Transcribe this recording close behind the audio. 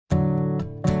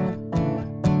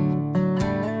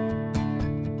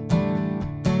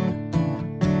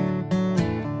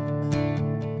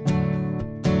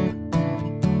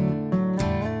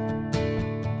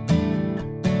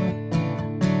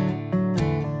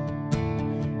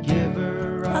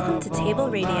Table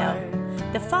Radio.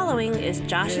 The following is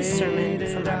Josh's sermon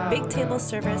from our Big Table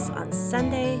service on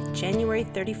Sunday, January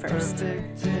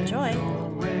 31st. Enjoy.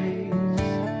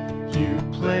 You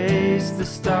place the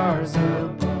stars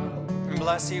above. And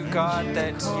bless you, God,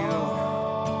 that you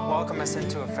welcome us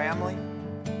into a family.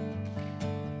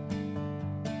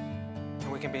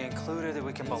 And we can be included, that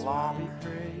we can belong.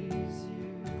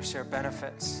 We share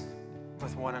benefits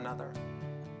with one another.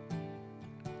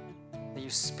 That you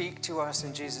speak to us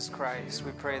in Jesus Christ.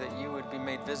 We pray that you would be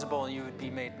made visible and you would be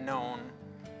made known.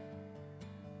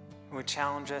 You would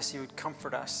challenge us, you would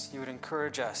comfort us, you would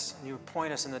encourage us, and you would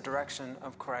point us in the direction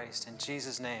of Christ. In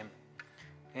Jesus' name,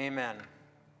 amen.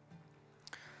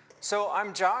 So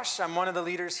I'm Josh. I'm one of the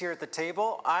leaders here at the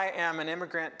table. I am an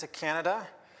immigrant to Canada.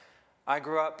 I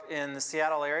grew up in the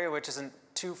Seattle area, which isn't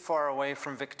too far away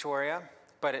from Victoria,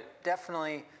 but it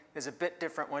definitely is a bit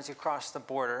different once you cross the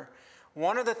border.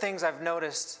 One of the things I've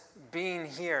noticed being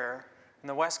here in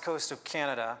the west coast of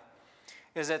Canada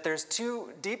is that there's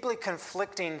two deeply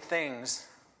conflicting things,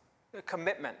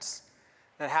 commitments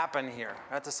that happen here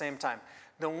at the same time.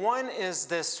 The one is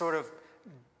this sort of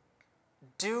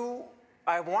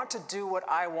I want to do what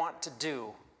I want to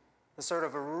do, the sort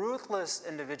of a ruthless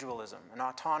individualism and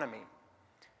autonomy.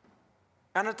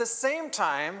 And at the same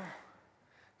time,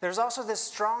 there's also this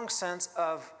strong sense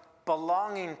of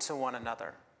belonging to one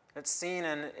another. It's seen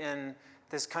in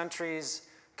this country's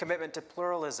commitment to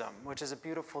pluralism, which is a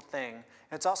beautiful thing.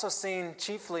 It's also seen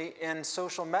chiefly in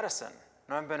social medicine.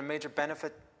 And I've been a major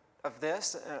benefit of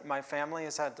this. My family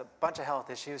has had a bunch of health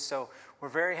issues, so we're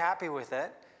very happy with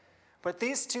it. But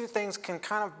these two things can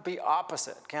kind of be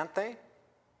opposite, can't they?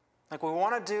 Like, we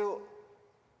want to do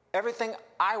everything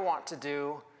I want to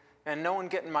do and no one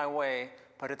get in my way,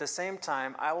 but at the same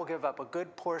time, I will give up a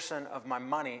good portion of my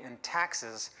money in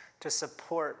taxes to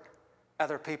support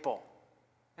other people,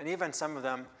 and even some of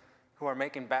them who are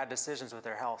making bad decisions with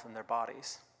their health and their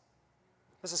bodies.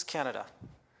 This is Canada.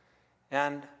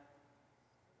 And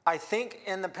I think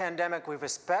in the pandemic, we've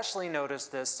especially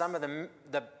noticed this. Some of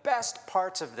the best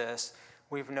parts of this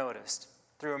we've noticed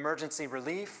through emergency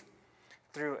relief,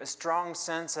 through a strong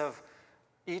sense of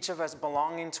each of us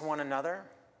belonging to one another.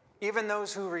 Even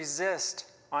those who resist,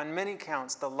 on many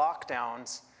counts, the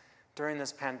lockdowns during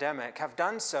this pandemic have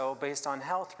done so based on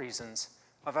health reasons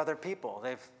of other people.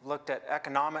 They've looked at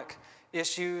economic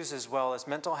issues as well as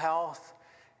mental health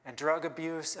and drug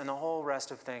abuse and the whole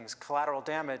rest of things, collateral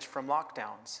damage from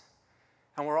lockdowns.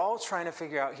 And we're all trying to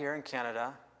figure out here in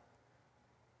Canada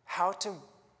how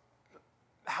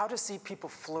to see people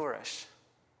flourish,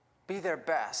 be their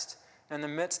best in the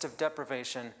midst of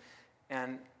deprivation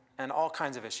and all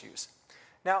kinds of issues.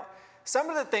 Now,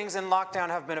 some of the things in lockdown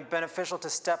have been beneficial to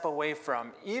step away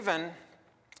from. Even,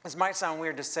 this might sound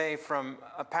weird to say from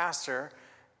a pastor,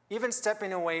 even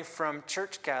stepping away from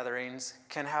church gatherings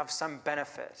can have some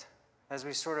benefit as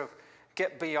we sort of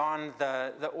get beyond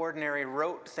the ordinary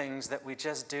rote things that we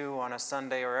just do on a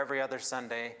Sunday or every other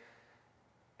Sunday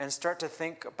and start to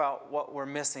think about what we're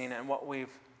missing and what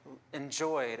we've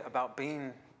enjoyed about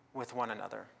being with one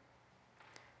another.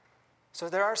 So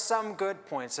there are some good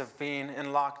points of being in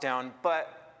lockdown,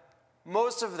 but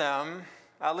most of them,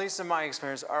 at least in my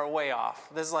experience, are way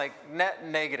off. This is like net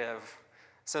negative.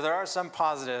 So there are some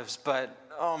positives, but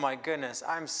oh my goodness,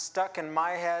 I'm stuck in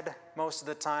my head most of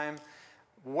the time.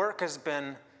 Work has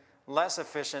been less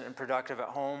efficient and productive at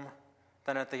home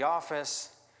than at the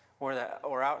office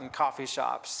or out in coffee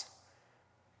shops.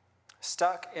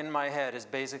 Stuck in my head is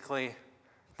basically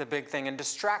the big thing, and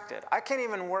distracted. I can't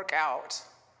even work out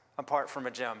apart from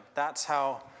a gym. That's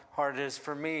how hard it is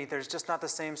for me. There's just not the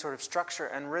same sort of structure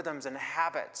and rhythms and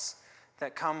habits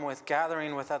that come with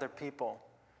gathering with other people.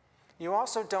 You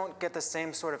also don't get the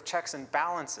same sort of checks and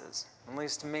balances, at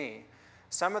least to me.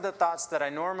 Some of the thoughts that I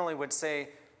normally would say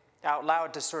out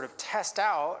loud to sort of test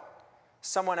out,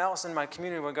 someone else in my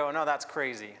community would go, "No, that's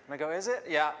crazy." And I go, "Is it?"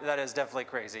 "Yeah, that is definitely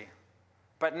crazy."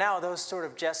 But now those sort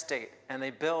of gestate and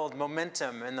they build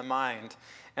momentum in the mind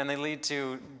and they lead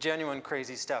to genuine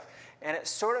crazy stuff. And it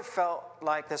sort of felt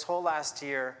like this whole last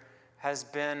year has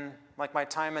been like my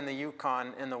time in the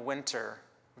Yukon in the winter,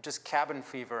 just cabin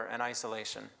fever and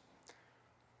isolation.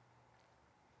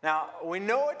 Now, we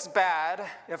know it's bad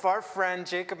if our friend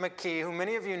Jacob McKee, who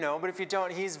many of you know, but if you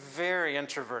don't, he's very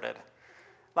introverted.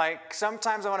 Like,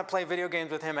 sometimes I want to play video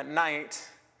games with him at night,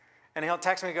 and he'll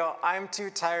text me and go, "I'm too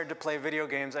tired to play video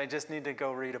games, I just need to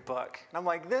go read a book." And I'm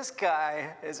like, this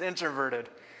guy is introverted.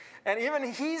 And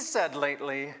even he's said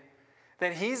lately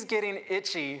that he's getting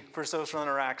itchy for social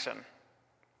interaction.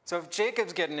 So if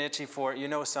Jacob's getting itchy for it, you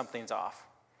know something's off.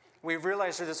 We've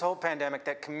realized through this whole pandemic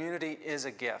that community is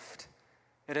a gift.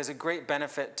 It is a great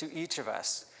benefit to each of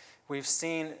us. We've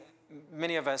seen,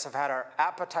 many of us have had our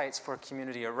appetites for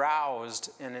community aroused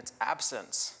in its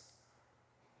absence.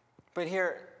 But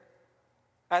here,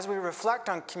 as we reflect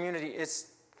on community,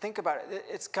 think about it.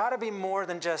 It's got to be more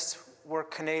than just we're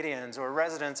Canadians or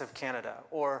residents of Canada,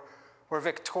 or we're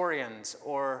Victorians,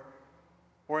 or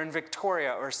we're in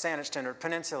Victoria or Saanich or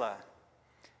Peninsula.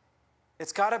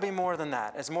 It's got to be more than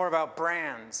that. It's more about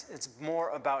brands. It's more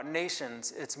about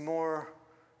nations. It's more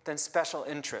than special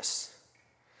interests.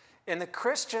 In the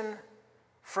Christian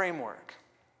framework,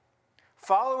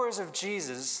 followers of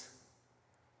Jesus,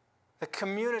 the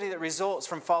community that results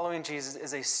from following Jesus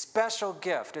is a special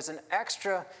gift. It's an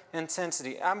extra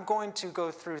intensity. I'm going to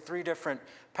go through 3 different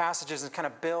passages and kind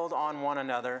of build on one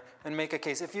another and make a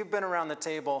case. If you've been around the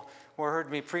table or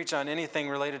heard me preach on anything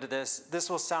related to this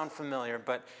will sound familiar,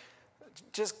 but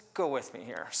just go with me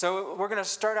here. So we're going to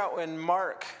start out in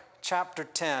Mark chapter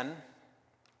 10.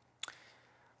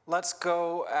 Let's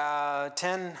go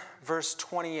 10 verse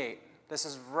 28. This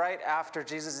is right after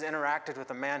Jesus has interacted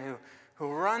with a man who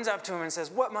runs up to him and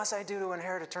says, "What must I do to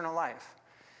inherit eternal life?"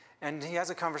 And he has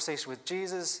a conversation with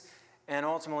Jesus, and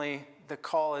ultimately the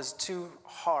call is too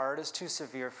hard, is too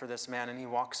severe for this man, and he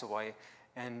walks away.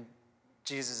 And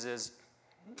Jesus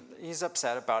he's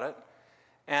upset about it.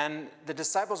 And the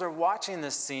disciples are watching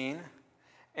this scene,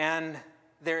 and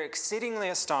they're exceedingly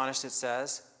astonished, it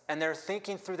says, and they're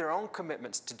thinking through their own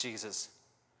commitments to Jesus.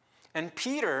 And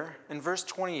Peter, in verse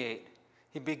 28,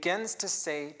 he begins to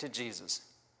say to Jesus,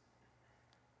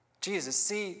 "Jesus,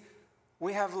 see,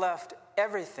 we have left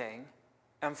everything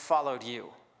and followed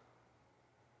you."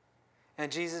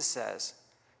 And Jesus says,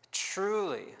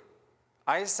 "Truly,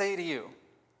 I say to you,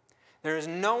 there is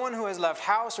no one who has left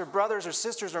house or brothers or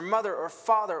sisters or mother or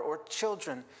father or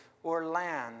children or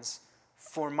lands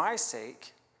for my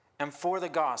sake and for the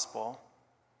gospel,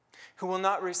 who will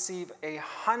not receive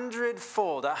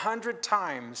 100-fold, 100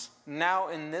 times now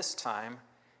in this time,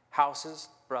 houses,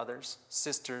 brothers,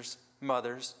 sisters,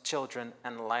 mothers, children,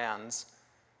 and lands,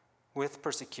 with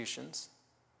persecutions,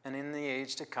 and in the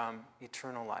age to come,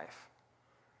 eternal life."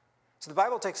 So the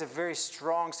Bible takes a very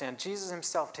strong stand. Jesus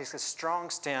himself takes a strong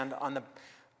stand on the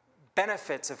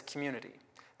benefits of community.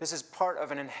 This is part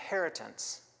of an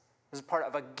inheritance. This is part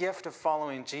of a gift of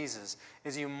following Jesus,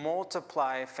 is you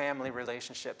multiply family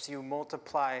relationships. You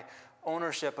multiply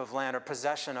ownership of land or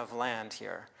possession of land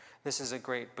here. This is a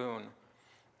great boon.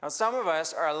 Now, some of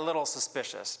us are a little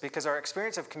suspicious because our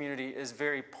experience of community is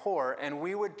very poor, and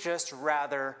we would just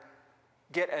rather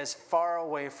get as far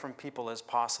away from people as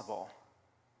possible.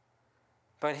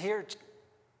 But here,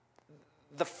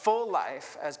 the full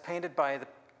life, as painted by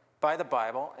the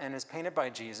Bible and as painted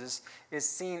by Jesus, is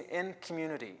seen in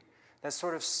community. That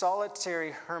sort of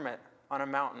solitary hermit on a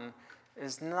mountain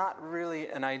is not really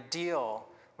an ideal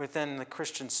within the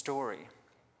Christian story.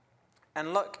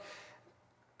 And look,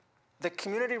 the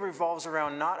community revolves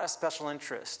around not a special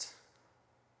interest.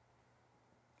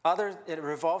 It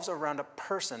revolves around a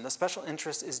person. The special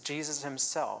interest is Jesus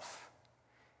himself.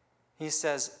 He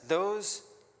says, "Those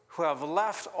who have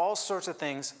left all sorts of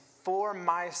things for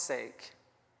my sake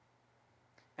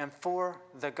and for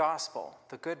the gospel,"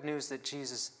 the good news that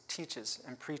Jesus teaches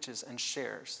and preaches and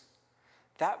shares,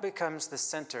 that becomes the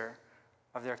center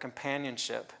of their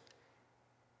companionship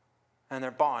and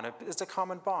their bond. It's a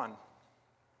common bond.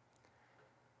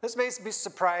 This may be a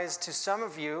surprise to some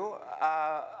of you.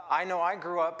 I know I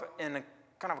grew up in a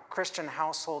kind of a Christian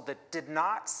household that did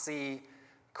not see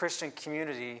Christian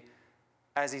community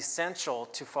as essential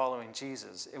to following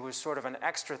Jesus. It was sort of an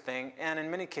extra thing, and in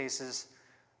many cases,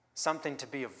 something to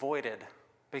be avoided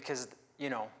because,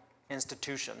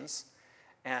 institutions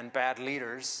and bad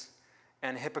leaders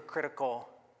and hypocritical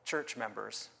church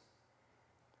members.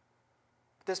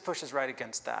 This pushes right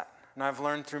against that. And I've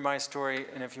learned through my story,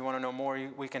 and if you want to know more,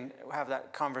 we can have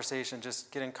that conversation.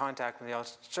 Just get in contact with me. I'll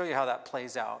show you how that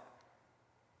plays out.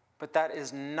 But that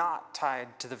is not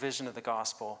tied to the vision of the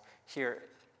gospel here,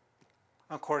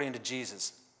 according to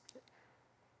Jesus.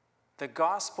 The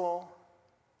gospel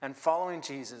and following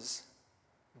Jesus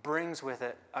brings with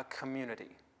it a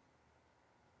community.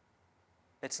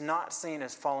 It's not seen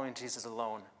as following Jesus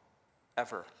alone,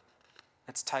 ever.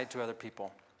 It's tied to other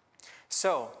people.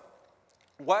 So,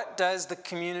 what does the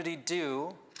community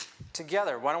do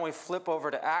together? Why don't we flip over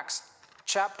to Acts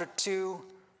chapter 2,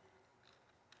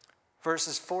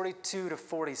 verses 42 to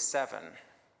 47.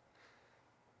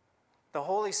 The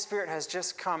Holy Spirit has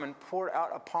just come and poured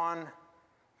out upon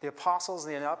the apostles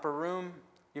in the upper room.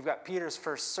 You've got Peter's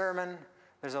first sermon.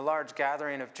 There's a large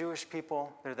gathering of Jewish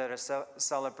people. They're there to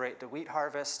celebrate the wheat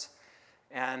harvest,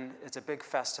 and it's a big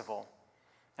festival.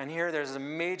 And here there's a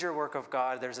major work of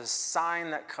God. There's a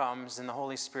sign that comes in the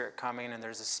Holy Spirit coming, and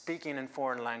there's a speaking in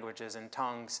foreign languages and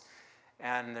tongues,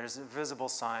 and there's a visible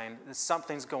sign that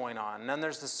something's going on. And then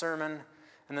there's the sermon,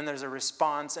 and then there's a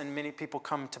response, and many people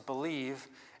come to believe,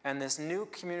 and this new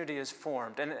community is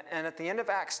formed. And at the end of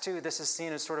Acts 2, this is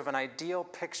seen as sort of an ideal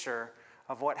picture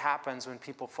of what happens when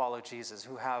people follow Jesus,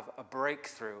 who have a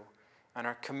breakthrough and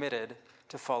are committed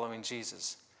to following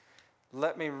Jesus.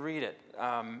 Let me read it.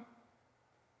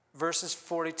 Verses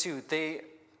 42,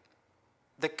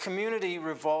 the community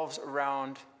revolves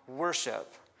around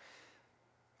worship.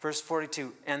 Verse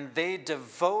 42, and they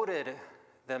devoted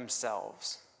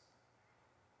themselves.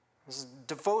 This is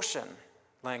devotion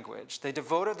language. They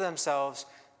devoted themselves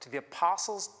to the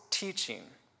apostles' teaching.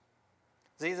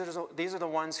 These are the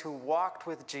ones who walked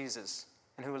with Jesus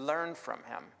and who learned from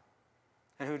him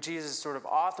and who Jesus sort of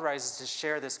authorizes to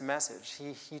share this message.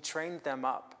 He trained them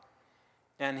up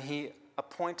and he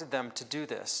appointed them to do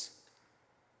this.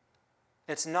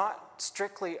 It's not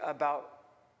strictly about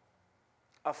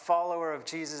a follower of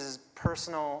Jesus'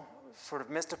 personal sort of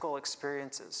mystical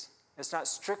experiences. It's not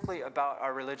strictly about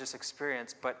our religious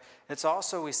experience, but it's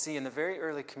also, we see in the very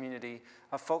early community,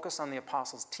 a focus on the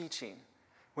apostles' teaching,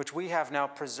 which we have now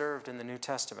preserved in the New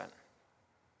Testament.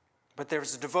 But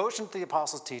there's a devotion to the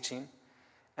apostles' teaching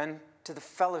and to the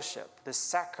fellowship, the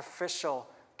sacrificial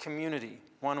community,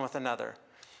 one with another,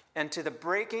 and to the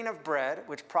breaking of bread,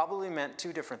 which probably meant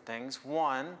two different things.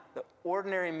 One, the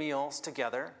ordinary meals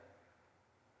together,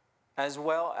 as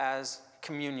well as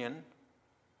communion.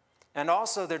 And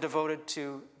also they're devoted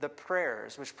to the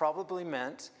prayers, which probably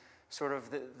meant sort of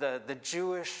the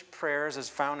Jewish prayers as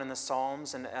found in the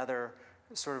Psalms and other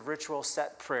sort of ritual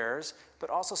set prayers, but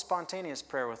also spontaneous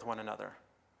prayer with one another.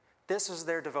 This was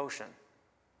their devotion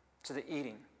to the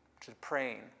eating, to the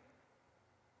praying,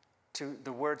 to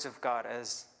the words of God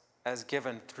as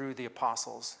given through the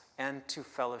apostles, and to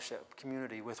fellowship,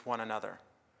 community with one another.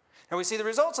 And we see the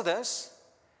results of this.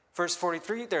 Verse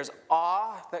 43, there's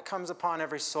awe that comes upon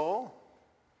every soul.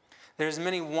 There's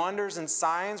many wonders and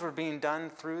signs were being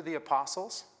done through the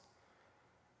apostles.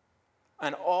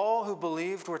 And all who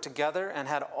believed were together and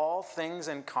had all things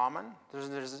in common.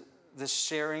 There's this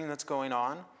sharing that's going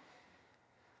on.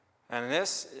 And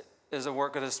this is a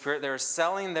work of the Spirit. They're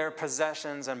selling their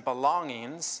possessions and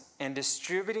belongings and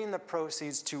distributing the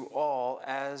proceeds to all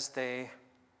as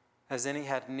any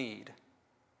had need.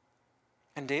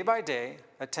 And day by day,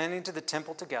 attending to the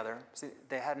temple together. See,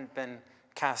 they hadn't been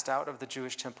cast out of the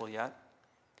Jewish temple yet.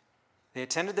 They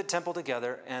attended the temple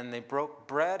together, and they broke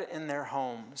bread in their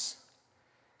homes.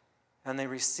 And they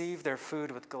received their food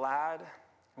with glad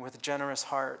and with generous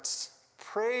hearts,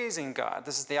 praising God.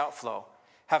 This is the outflow.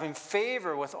 Having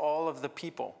favor with all of the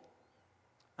people.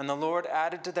 And the Lord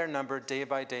added to their number day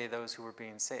by day those who were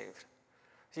being saved.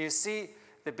 So you see,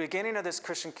 the beginning of this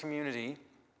Christian community,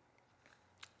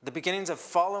 the beginnings of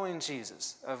following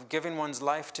Jesus, of giving one's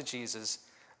life to Jesus,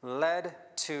 led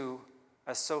to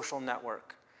a social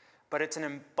network. But it's an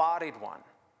embodied one.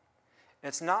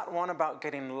 It's not one about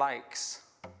getting likes.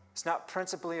 It's not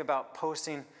principally about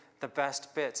posting the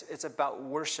best bits. It's about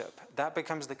worship. That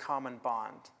becomes the common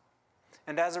bond.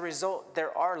 And as a result,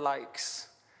 there are likes.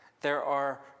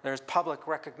 There's public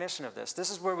recognition of this.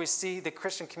 This is where we see the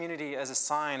Christian community as a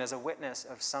sign, as a witness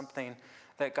of something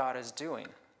that God is doing.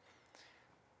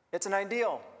 It's an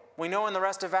ideal. We know in the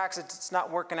rest of Acts it's not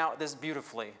working out this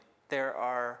beautifully. There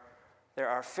are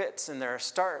fits and there are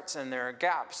starts and there are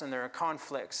gaps and there are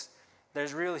conflicts.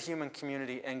 There's real human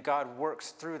community and God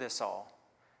works through this all.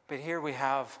 But here we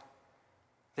have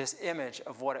this image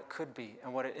of what it could be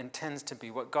and what it intends to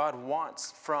be, what God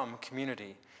wants from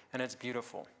community, and it's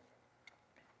beautiful.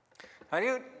 I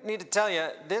do need to tell you,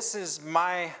 this is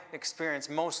my experience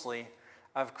mostly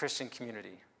of Christian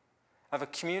community, of a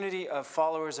community of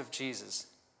followers of Jesus,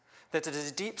 that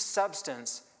there's a deep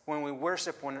substance when we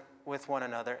worship with one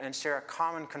another and share a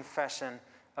common confession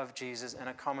of Jesus and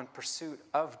a common pursuit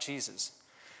of Jesus.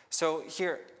 So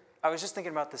here, I was just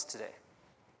thinking about this today.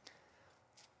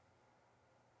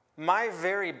 My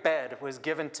very bed was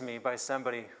given to me by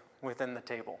somebody within the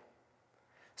table.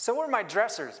 So were my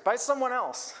dressers by someone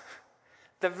else.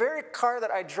 The very car that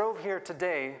I drove here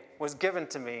today was given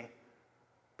to me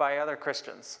by other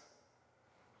Christians.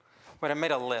 But I made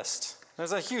a list.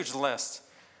 There's a huge list.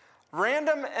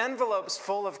 Random envelopes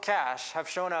full of cash have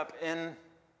shown up in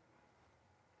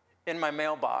my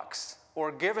mailbox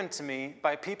or given to me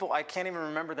by people I can't even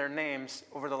remember their names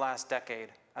over the last decade,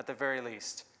 at the very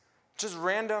least. Just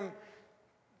random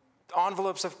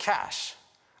envelopes of cash.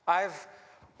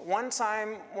 One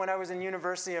time when I was in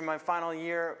university in my final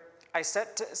year, I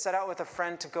set out with a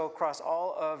friend to go across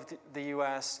all of the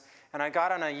U.S., and I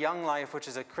got on a Young Life, which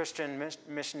is a Christian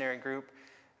missionary group,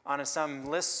 on some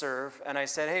listserv, and I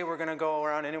said, hey, we're going to go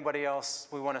around anybody else.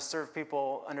 We want to serve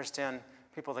people, understand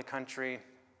people of the country.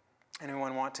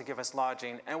 Anyone want to give us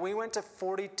lodging? And we went to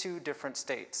 42 different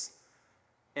states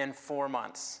in 4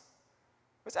 months.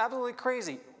 It was absolutely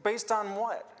crazy. Based on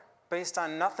what? Based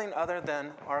on nothing other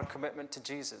than our commitment to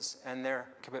Jesus and their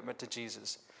commitment to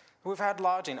Jesus. We've had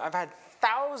lodging. I've had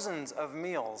thousands of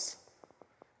meals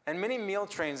and many meal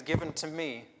trains given to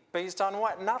me based on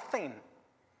what? Nothing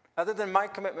other than my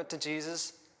commitment to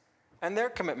Jesus and their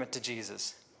commitment to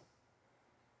Jesus.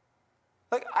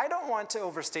 Like, I don't want to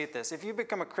overstate this. If you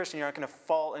become a Christian, you're not going to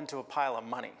fall into a pile of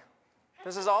money.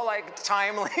 This is all like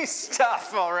timely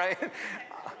stuff, all right?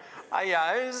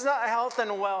 Yeah, it's not health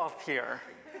and wealth here.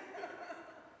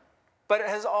 But it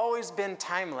has always been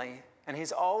timely, and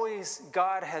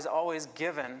God has always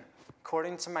given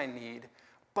according to my need.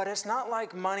 But it's not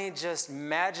like money just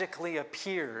magically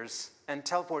appears and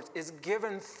teleports. It's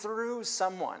given through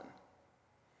someone.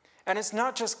 And it's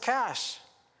not just cash.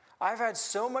 I've had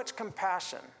so much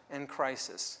compassion in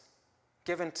crisis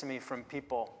given to me from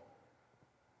people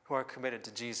who are committed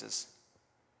to Jesus.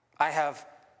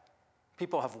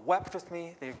 People have wept with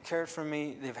me, they've cared for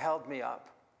me, they've held me up.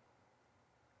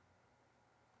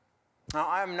 Now,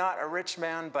 I'm not a rich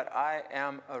man, but I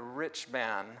am a rich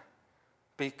man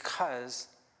because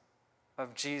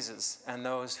of Jesus and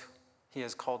those he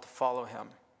has called to follow him.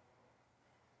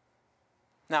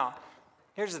 Now,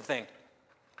 here's the thing.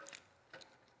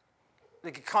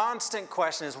 The constant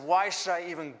question is, why should I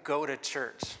even go to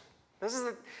church?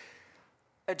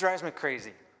 It drives me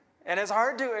crazy. And it's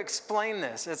hard to explain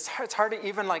this. It's hard to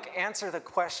even answer the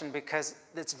question because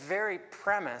its very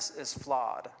premise is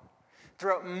flawed.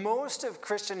 Throughout most of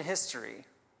Christian history,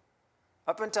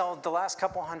 up until the last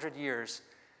couple hundred years,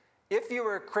 if you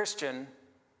were a Christian,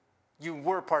 you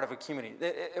were part of a community.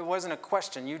 It wasn't a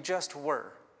question, you just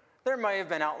were. There might have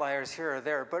been outliers here or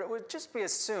there, but it would just be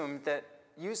assumed that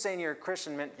you saying you're a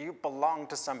Christian meant you belonged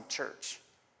to some church,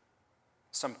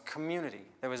 some community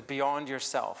that was beyond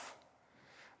yourself.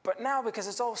 But now, because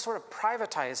it's all sort of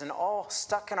privatized and all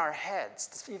stuck in our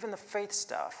heads, even the faith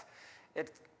stuff,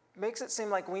 it makes it seem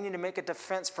like we need to make a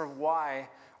defense for why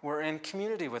we're in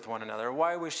community with one another,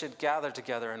 why we should gather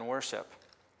together and worship.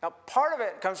 Now, part of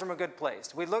it comes from a good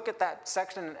place. We look at that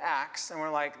section in Acts and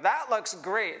we're like, that looks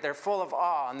great. They're full of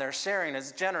awe and they're sharing,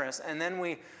 it's generous. And then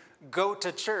we go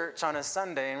to church on a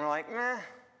Sunday and we're like, meh,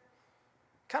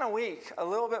 kind of weak, a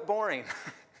little bit boring.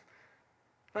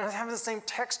 It doesn't have the same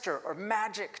texture or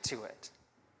magic to it.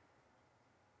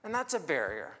 And that's a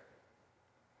barrier.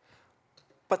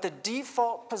 But the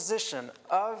default position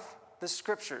of the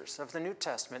scriptures, of the New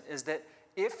Testament, is that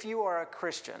if you are a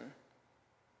Christian,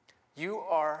 you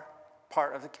are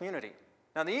part of the community.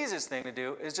 Now, the easiest thing to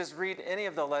do is just read any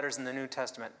of the letters in the New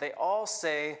Testament. They're all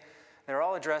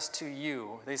addressed to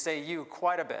you. They say you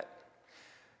quite a bit.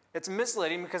 It's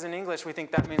misleading because in English we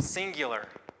think that means singular.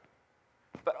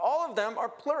 But all of them are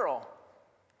plural.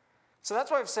 So that's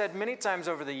why I've said many times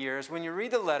over the years, when you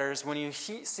read the letters, when you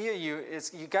see a you,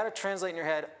 you got to translate in your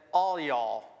head, all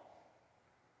y'all.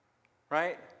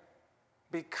 Right?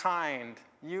 Be kind.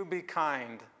 You be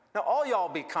kind. No, all y'all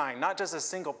be kind, not just a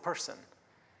single person.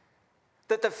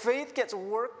 That the faith gets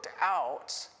worked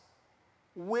out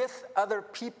with other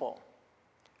people.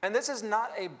 And this is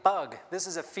not a bug. This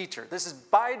is a feature. This is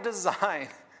by design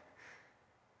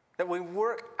that we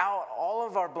work out all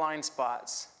of our blind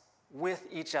spots with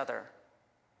each other.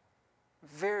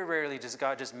 Very rarely does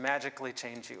God just magically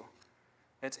change you.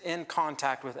 It's in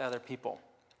contact with other people.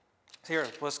 Here,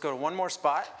 let's go to one more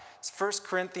spot. It's 1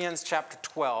 Corinthians chapter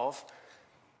 12.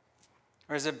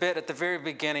 There's a bit at the very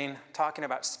beginning talking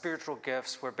about spiritual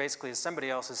gifts where basically, as somebody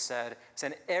else has said,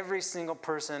 every single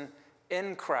person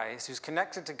in Christ who's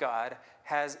connected to God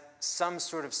has some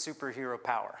sort of superhero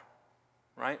power,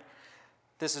 right?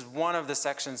 This is one of the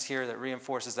sections here that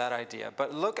reinforces that idea.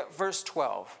 But look at verse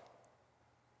 12.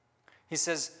 He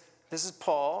says, this is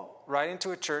Paul writing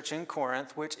to a church in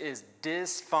Corinth, which is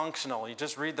dysfunctional. You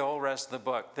just read the whole rest of the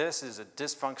book. This is a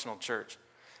dysfunctional church.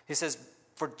 He says,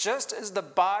 for just as the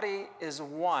body is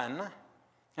one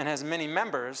and has many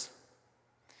members,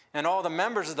 and all the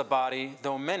members of the body,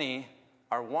 though many,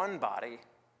 are one body,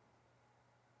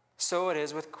 so it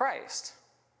is with Christ.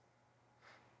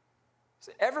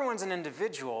 So everyone's an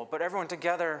individual, but everyone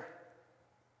together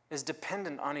is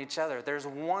dependent on each other. There's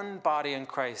one body in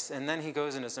Christ. And then he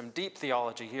goes into some deep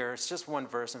theology here. It's just one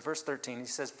verse. In verse 13, he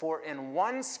says, for in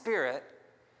one spirit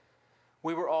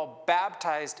we were all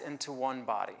baptized into one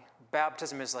body.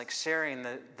 Baptism is like sharing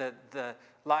the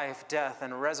life, death,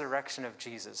 and resurrection of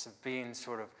Jesus, of being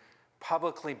sort of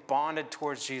publicly bonded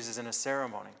towards Jesus in a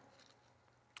ceremony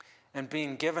and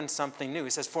being given something new. He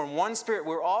says, for in one Spirit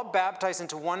we're all baptized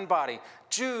into one body,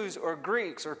 Jews or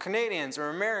Greeks or Canadians or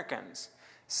Americans,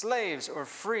 slaves or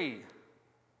free.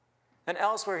 And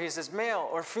elsewhere he says male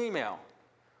or female.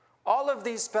 All of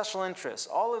these special interests,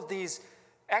 all of these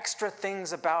extra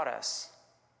things about us.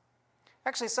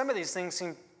 Actually, some of these things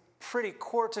seem pretty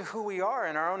core to who we are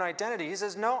and our own identity. He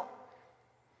says, no.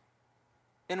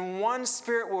 In one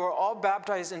Spirit we were all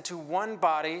baptized into one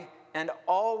body, and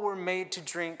all were made to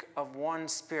drink of one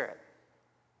Spirit.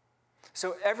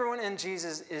 So everyone in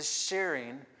Jesus is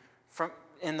sharing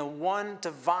in the one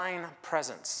divine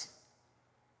presence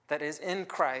that is in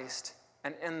Christ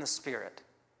and in the Spirit.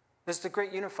 This is the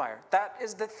great unifier. That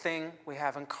is the thing we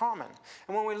have in common.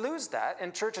 And when we lose that,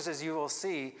 in churches, as you will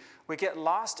see, we get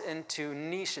lost into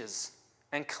niches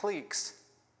and cliques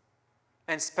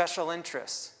and special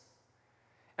interests.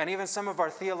 And even some of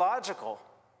our theological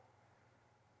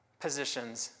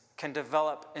positions can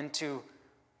develop into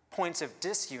points of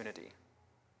disunity.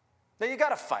 Now you got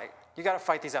to fight. You got to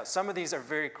fight these out. Some of these are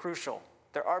very crucial.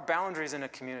 There are boundaries in a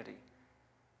community.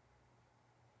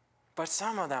 But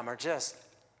some of them are just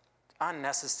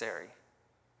unnecessary.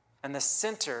 And the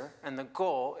center and the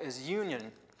goal is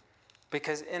union,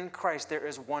 because in Christ there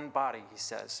is one body, he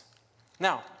says.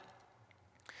 Now,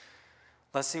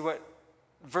 let's see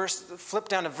flip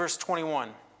down to verse 21.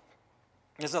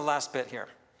 This is the last bit here.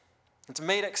 It's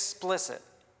made explicit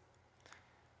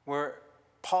where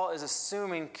Paul is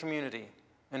assuming community.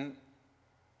 And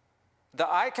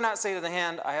the eye cannot say to the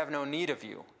hand, I have no need of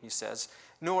you, he says,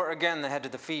 nor again the head to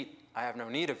the feet, I have no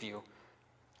need of you.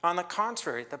 On the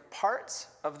contrary, the parts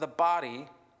of the body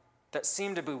that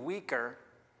seem to be weaker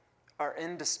are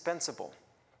indispensable.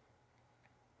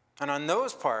 And on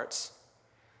those parts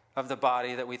of the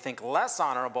body that we think less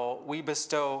honorable, we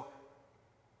bestow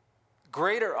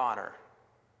greater honor.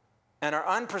 And our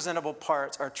unpresentable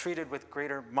parts are treated with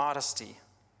greater modesty,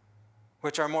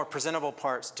 which our more presentable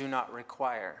parts do not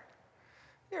require.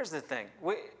 Here's the thing.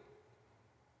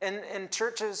 In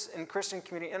churches, in Christian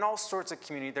community, in all sorts of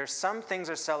community, there's some things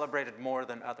are celebrated more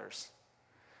than others.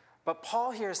 But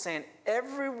Paul here is saying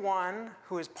everyone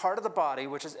who is part of the body,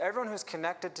 which is everyone who's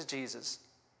connected to Jesus,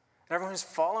 and everyone who's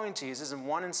following Jesus and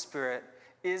one in spirit,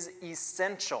 is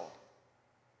essential.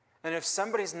 And if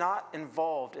somebody's not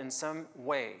involved in some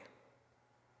way,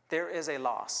 there is a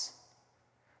loss.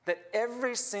 That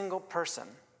every single person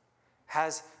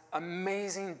has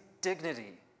amazing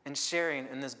dignity in sharing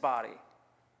in this body.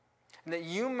 And that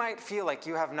you might feel like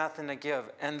you have nothing to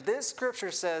give. And this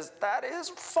scripture says that is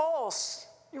false.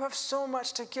 You have so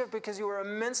much to give because you are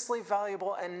immensely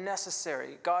valuable and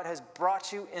necessary. God has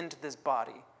brought you into this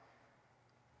body.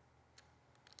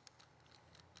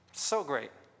 So great.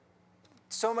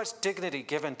 So much dignity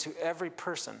given to every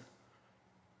person.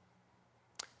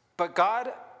 But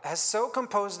God has so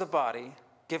composed the body,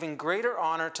 giving greater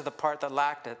honor to the part that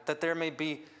lacked it, that there may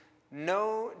be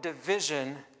no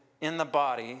division in the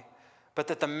body, but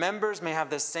that the members may have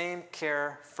the same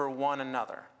care for one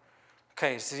another.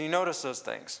 Okay, so you notice those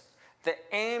things. The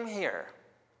aim here,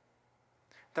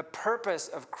 the purpose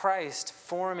of Christ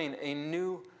forming a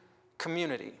new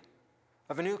community,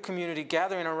 of a new community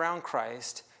gathering around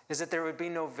Christ, is that there would be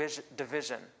no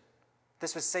division.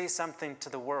 This would say something to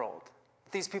the world.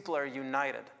 These people are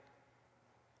united.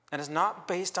 And it's not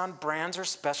based on brands or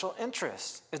special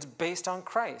interests. It's based on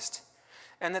Christ.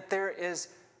 And that there is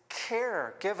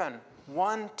care given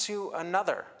one to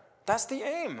another. That's the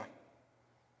aim.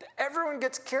 Everyone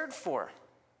gets cared for.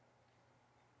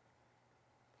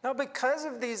 Now, because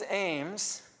of these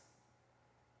aims,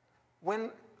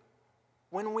 when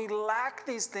we lack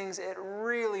these things, it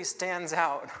really stands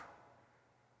out.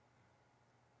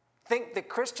 I think the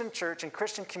Christian church and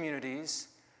Christian communities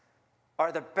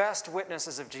are the best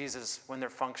witnesses of Jesus when they're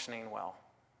functioning well.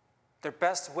 They're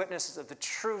best witnesses of the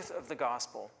truth of the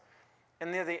gospel.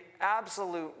 And they're the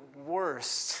absolute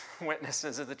worst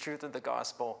witnesses of the truth of the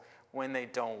gospel when they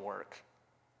don't work.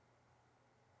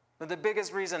 But the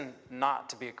biggest reason not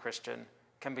to be a Christian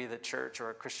can be the church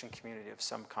or a Christian community of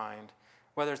some kind,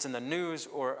 whether it's in the news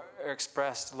or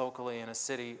expressed locally in a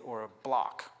city or a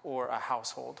block or a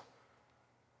household.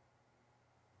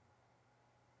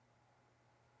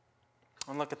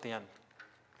 And look at the end.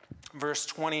 Verse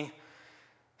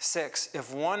 26,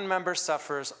 if one member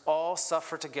suffers, all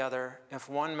suffer together. If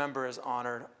one member is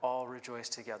honored, all rejoice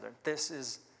together. This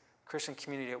is Christian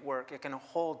community at work. It can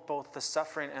hold both the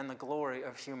suffering and the glory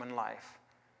of human life.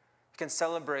 It can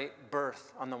celebrate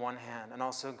birth on the one hand and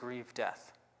also grieve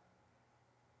death.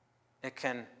 It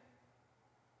can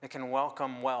It can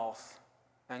welcome wealth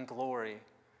and glory,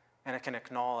 and it can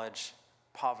acknowledge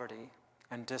poverty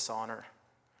and dishonor.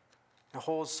 It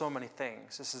holds so many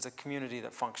things. This is a community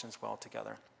that functions well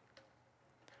together.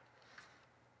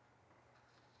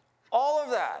 All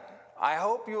of that, I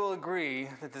hope you will agree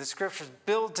that the scriptures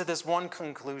build to this one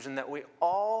conclusion, that we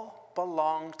all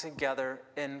belong together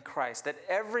in Christ, that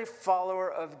every follower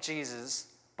of Jesus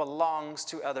belongs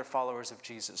to other followers of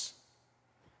Jesus.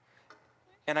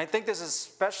 And I think this is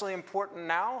especially important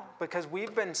now because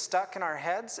we've been stuck in our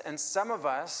heads, and some of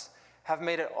us have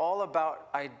made it all about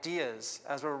ideas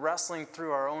as we're wrestling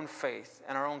through our own faith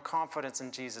and our own confidence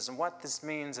in Jesus and what this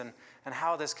means and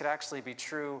how this could actually be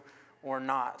true or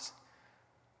not.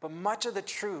 But much of the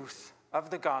truth of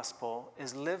the gospel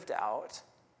is lived out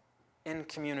in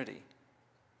community,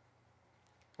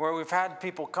 where we've had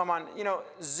people come on.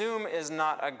 Zoom is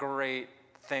not a great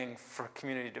thing for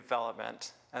community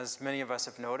development, as many of us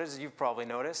have noticed. You've probably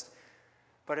noticed.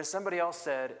 But as somebody else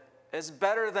said, it's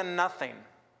better than nothing.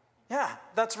 Yeah,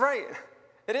 that's right.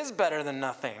 It is better than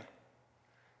nothing.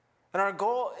 And our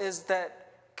goal is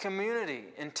that community,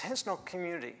 intentional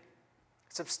community,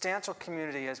 substantial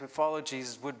community as we follow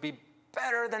Jesus, would be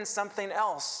better than something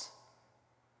else.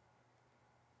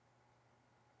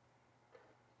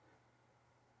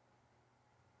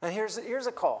 And here's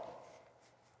a call.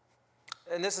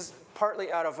 And this is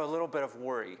partly out of a little bit of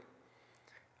worry.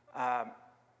 I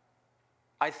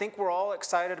think we're all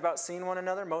excited about seeing one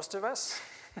another, most of us.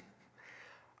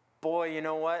 Boy, you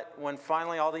know what? When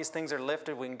finally all these things are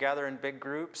lifted, we can gather in big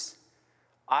groups.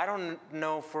 I don't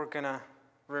know if we're going to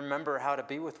remember how to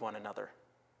be with one another.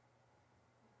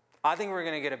 I think we're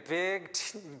going to get a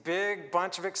big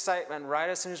bunch of excitement right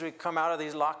as soon as we come out of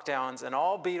these lockdowns and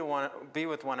all be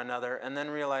with one another, and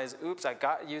then realize, oops, I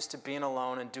got used to being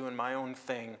alone and doing my own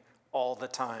thing all the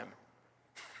time.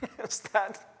 Is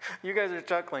that, you guys are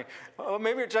chuckling. Oh,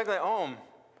 maybe you're chuckling at home.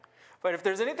 But if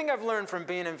there's anything I've learned from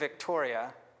being in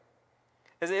Victoria,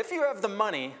 is if you have the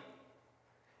money,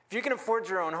 if you can afford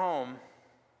your own home,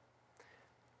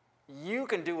 you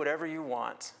can do whatever you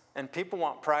want. And people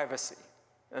want privacy.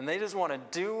 And they just want to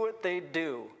do what they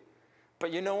do.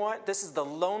 But you know what? This is the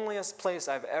loneliest place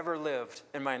I've ever lived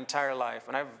in my entire life.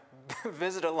 And I've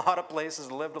visited a lot of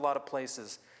places, lived a lot of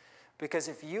places. Because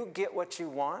if you get what you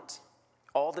want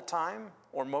all the time,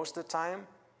 or most of the time,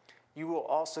 you will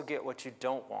also get what you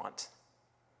don't want,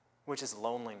 which is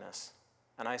loneliness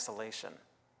and isolation.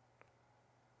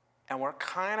 And we're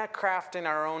kind of crafting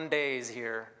our own days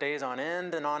here, days on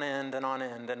end and on end and on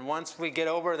end. And once we get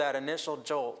over that initial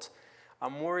jolt,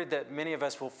 I'm worried that many of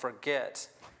us will forget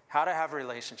how to have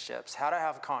relationships, how to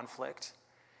have conflict,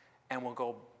 and we'll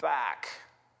go back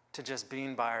to just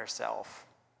being by ourselves.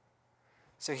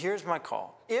 So here's my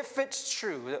call. If it's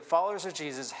true that followers of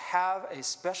Jesus have a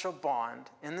special bond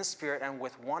in the Spirit and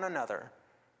with one another,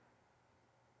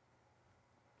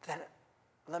 then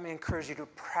let me encourage you to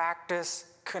practice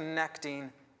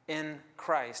connecting in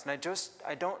Christ. And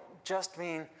I don't just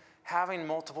mean having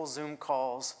multiple Zoom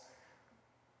calls.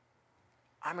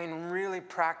 I mean really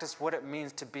practice what it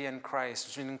means to be in Christ,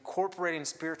 which means incorporating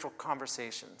spiritual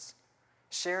conversations,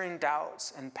 sharing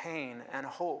doubts and pain and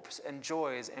hopes and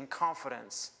joys and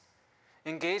confidence,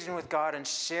 engaging with God and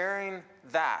sharing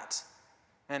that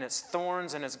and its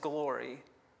thorns and its glory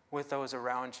with those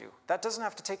around you. That doesn't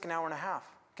have to take an hour and a half.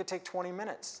 It could take 20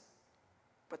 minutes.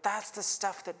 But that's the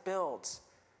stuff that builds.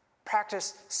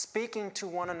 Practice speaking to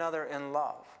one another in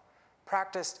love.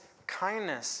 Practice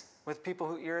kindness with people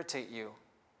who irritate you.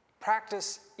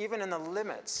 Practice even in the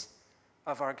limits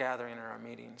of our gathering or our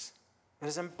meetings. It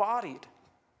is embodied.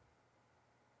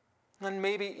 And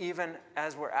maybe even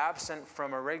as we're absent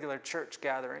from our regular church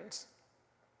gatherings,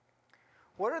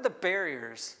 what are the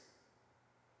barriers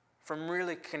from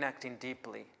really connecting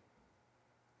deeply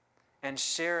and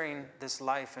sharing this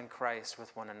life in Christ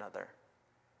with one another?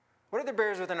 What are the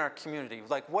barriers within our community?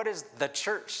 Like, what is the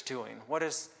church doing? What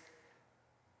is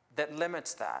that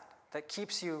limits that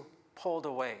keeps you pulled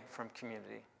away from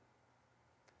community?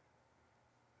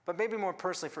 But maybe more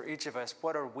personally for each of us,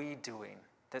 what are we doing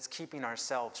that's keeping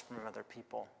ourselves from other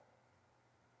people?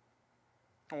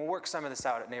 And we'll work some of this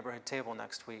out at Neighborhood Table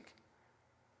next week.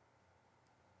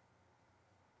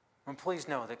 And please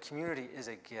know that community is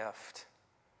a gift.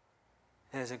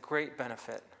 It is a great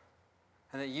benefit.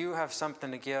 And that you have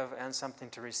something to give and something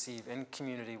to receive in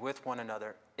community with one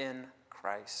another in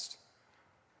Christ.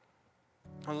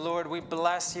 And Lord, we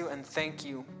bless you and thank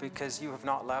you because you have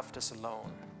not left us alone.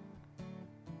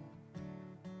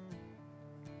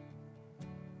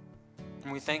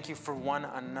 And we thank you for one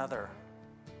another,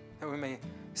 that we may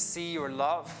see your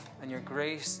love and your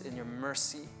grace and your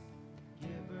mercy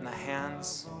and the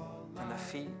hands and the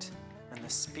feet and the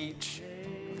speech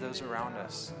of those around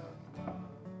us.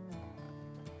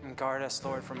 And guard us,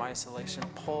 Lord, from isolation.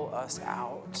 Pull us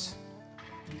out.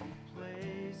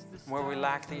 Where we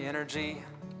lack the energy,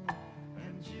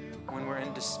 when we're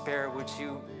in despair, would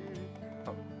you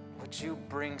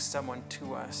bring someone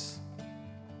to us?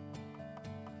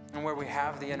 And where we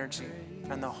have the energy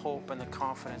and the hope and the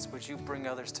confidence, would you bring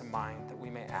others to mind that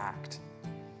we may act,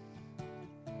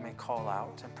 may call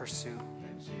out and pursue?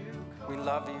 We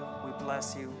love you, we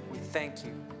bless you, we thank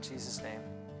you. In Jesus' name,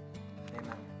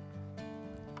 amen.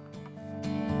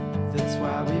 That's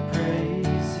why we praise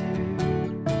you.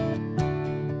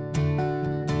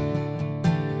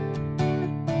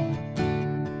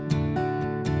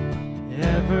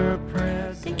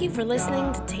 Thank you for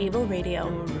listening to Table Radio,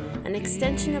 an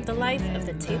extension of the life of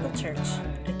the Table Church,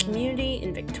 a community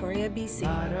in Victoria, BC.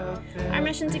 Our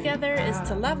mission together is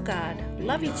to love God,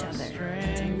 love each other,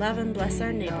 and to love and bless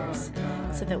our neighbors,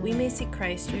 so that we may see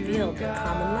Christ revealed in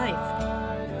common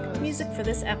life. Music for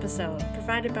this episode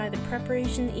provided by the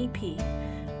Preparation EP,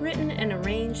 written and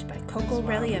arranged by Coco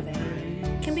Relieve,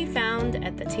 can be found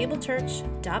at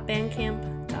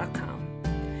thetablechurch.bandcamp.com.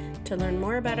 To learn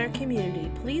more about our community,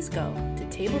 please go to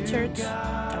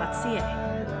tablechurch.ca.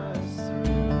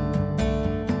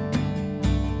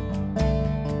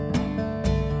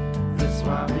 That's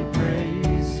why we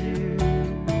praise you.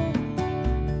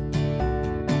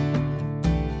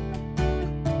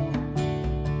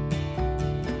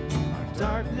 Our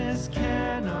darkness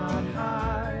cannot hide.